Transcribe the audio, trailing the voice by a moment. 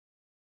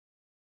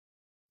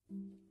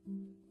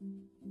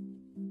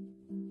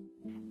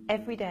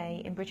Every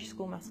day in British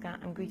School Muscat,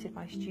 I'm greeted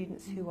by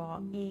students who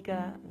are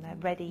eager and they're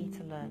ready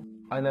to learn.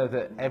 I know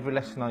that every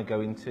lesson I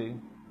go into,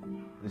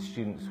 the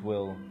students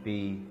will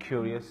be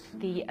curious.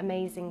 The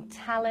amazing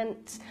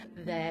talent,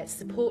 their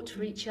support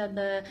for each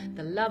other,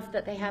 the love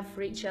that they have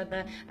for each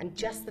other, and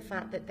just the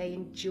fact that they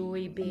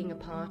enjoy being a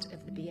part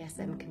of the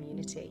BSM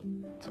community.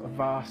 Sort of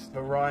vast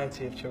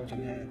variety of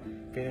children here.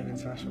 Being an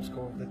international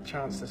school, the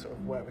chance to sort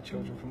of work with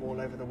children from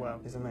all over the world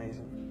is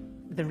amazing.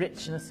 The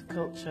richness of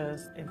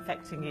cultures,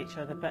 infecting each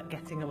other but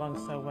getting along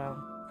so well.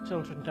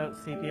 Children don't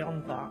see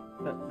beyond that,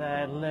 but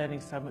they're learning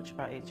so much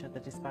about each other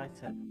despite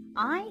it.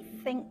 I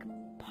think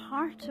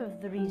part of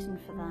the reason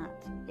for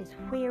that is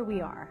where we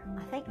are.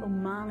 I think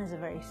Oman is a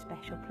very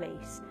special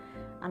place,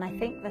 and I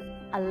think that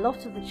a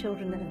lot of the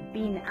children that have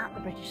been at the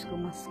British School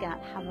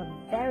Muscat have a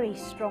very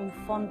strong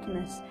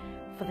fondness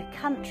for the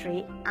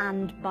country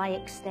and by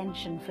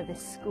extension for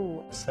this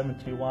school.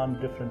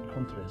 71 different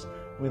countries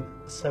with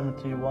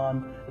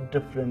 71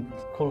 different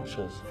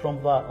cultures. From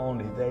that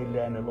only they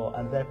learn a lot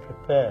and they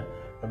prepare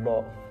a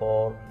lot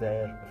for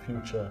their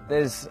future.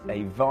 There's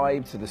a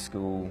vibe to the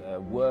school, a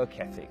work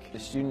ethic. The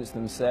students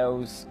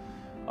themselves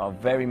are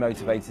very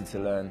motivated to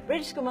learn.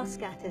 British School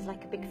Muscat is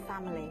like a big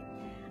family.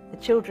 The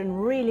children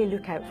really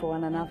look out for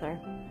one another.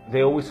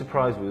 They always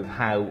surprise me with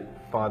how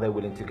far they're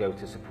willing to go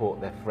to support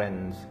their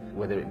friends,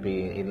 whether it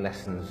be in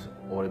lessons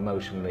or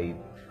emotionally.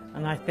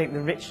 And I think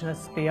the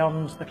richness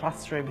beyond the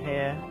classroom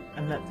here,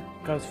 and that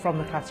goes from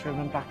the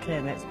classroom and back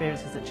in, the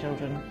experiences that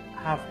children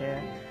have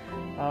here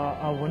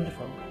are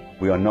wonderful.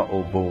 We are not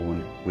all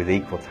born with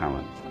equal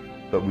talent,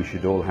 but we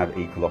should all have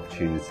equal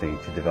opportunity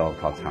to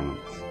develop our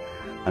talents.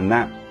 And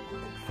that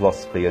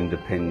philosophy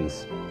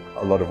underpins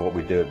a lot of what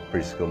we do at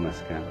British School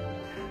Muscat.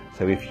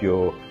 So if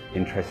you're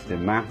interested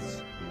in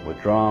maths, or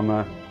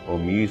drama, or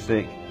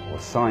music, or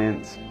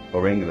science,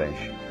 or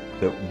English,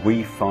 that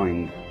we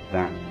find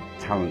that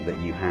talent that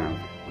you have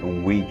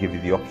and we give you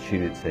the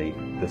opportunity,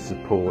 the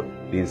support,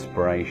 the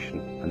inspiration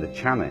and the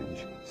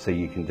challenge so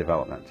you can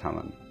develop that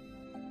talent.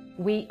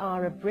 We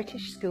are a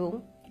British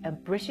school, a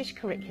British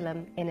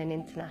curriculum in an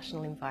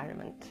international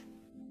environment.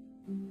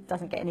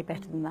 Doesn't get any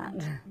better than that.